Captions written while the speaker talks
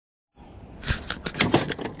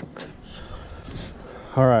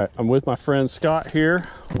All right, I'm with my friend Scott here.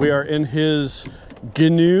 We are in his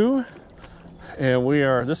Gheenoe,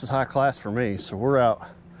 and this is high class for me, so we're out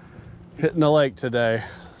hitting the lake today.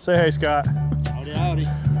 Say hey, Scott. Howdy, howdy.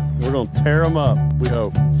 We're gonna tear them up, we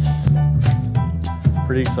hope.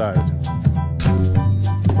 Pretty excited.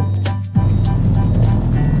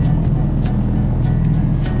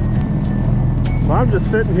 So I'm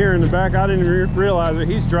just sitting here in the back. I didn't realize it.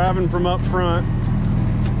 He's driving from up front.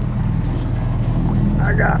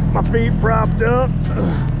 I got my feet propped up.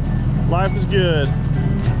 Life is good.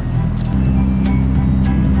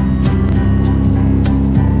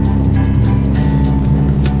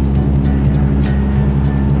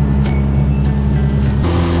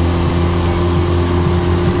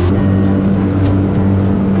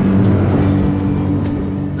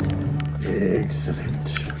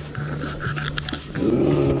 Excellent.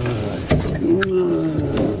 Good.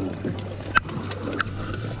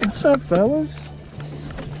 What's up, fellas?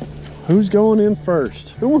 Who's going in first?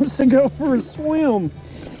 Who wants to go for a swim?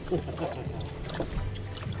 Oh,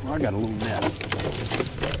 I got a little net.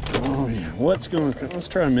 Oh yeah. Let's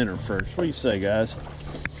try a minnow first. What do you say, guys?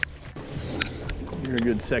 You're a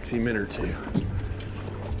good sexy minnow too.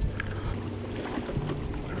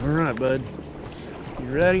 All right, bud. You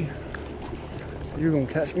ready? You're gonna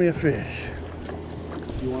catch me a fish.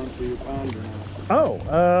 You want it for your pound or not?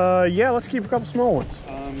 Oh, yeah, let's keep a couple small ones.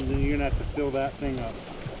 Then you're gonna have to fill that thing up.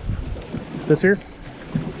 This here?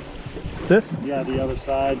 This? Yeah, the other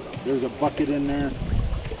side. There's a bucket in there.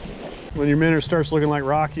 When your minnow starts looking like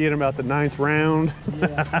Rocky in about the 9th round.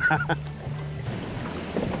 Yeah.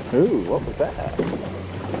 Ooh, what was that?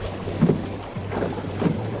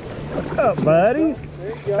 What's up, buddy? There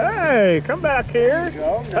you go. Hey, come back here. There you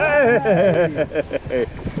go. Hey.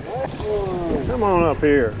 Nice. Come on up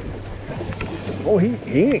here. Oh, he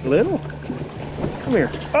ain't little. Come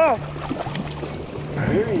here. Oh!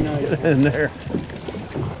 Very nice. Get in there.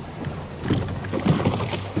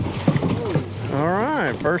 All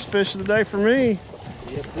right, first fish of the day for me.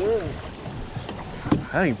 Yes, sir.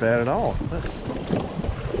 That ain't bad at all.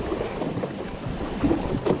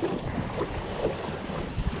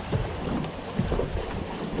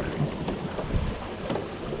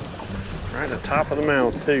 Right at the top of the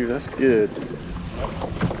mouth too. That's good.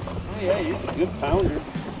 Oh yeah, he's a good pounder.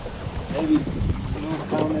 Maybe a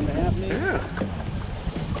pound and a half, maybe. Yeah.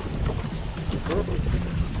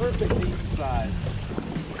 Perfect decent size.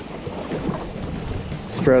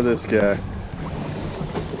 Let's try this guy.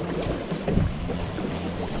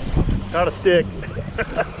 Got a stick.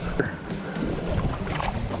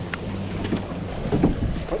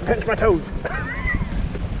 Don't pinch my toes.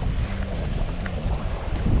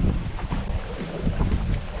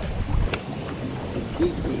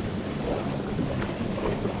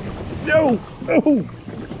 Yo! Oh!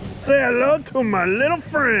 Say hello to my little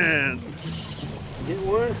friend. Get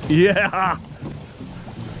one? Yeah.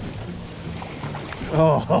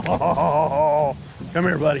 Oh, come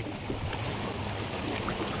here, buddy.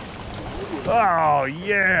 Oh,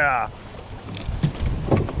 yeah.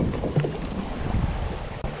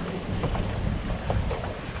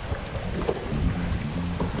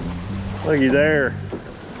 Looky there.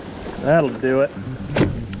 That'll do it.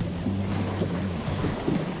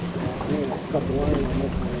 Couple lines on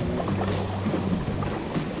this one.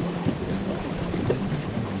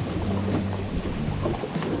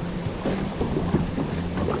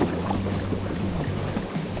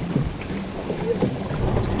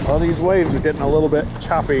 Well, these waves are getting a little bit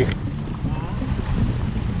choppy.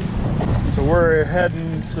 So we're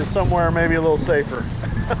heading to somewhere maybe a little safer.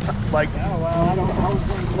 Like, Yeah, well, I was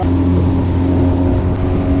going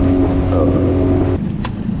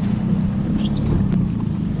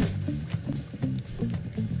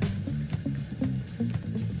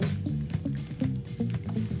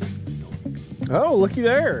oh, looky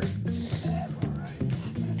there.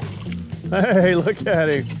 Hey, look at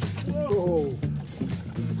him. Whoa.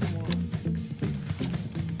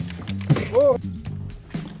 Whoa.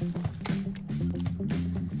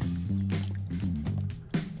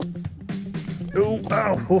 Ooh,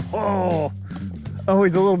 oh, oh,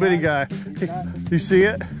 he's a little bitty guy. You see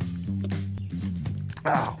it?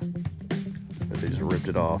 Oh, they just ripped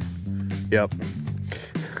it off. Yep.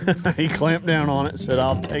 He clamped down on it, said,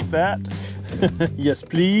 I'll take that. Yes,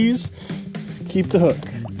 please. Keep the hook.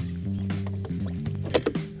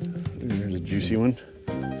 There's a juicy one.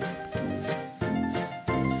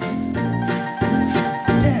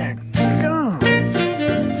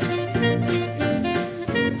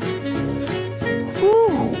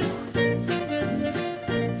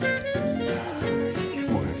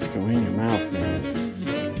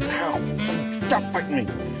 Stop fighting me.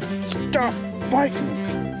 Stop.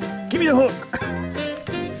 biting. Give me a hook.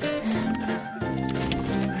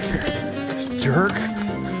 Jerk.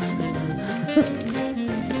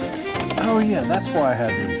 Oh yeah, that's why I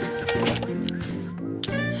had these.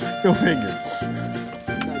 Go figure.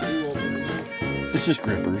 It's just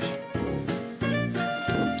grippers.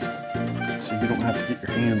 So you don't have to get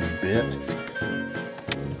your hands bit.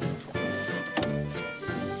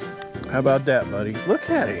 How about that, buddy? Look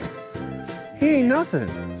at him. He ain't nothing.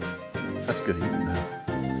 That's good eating though.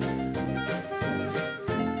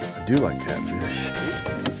 I do like catfish.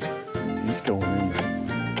 He's going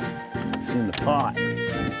in the pot.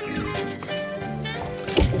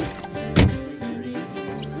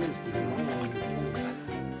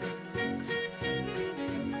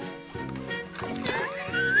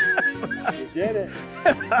 You did it.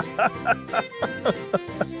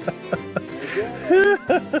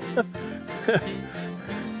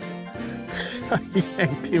 I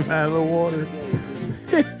yanked him out of the water.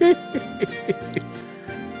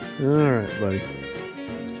 All right, buddy.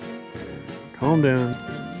 Calm down.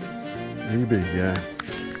 You're big guy.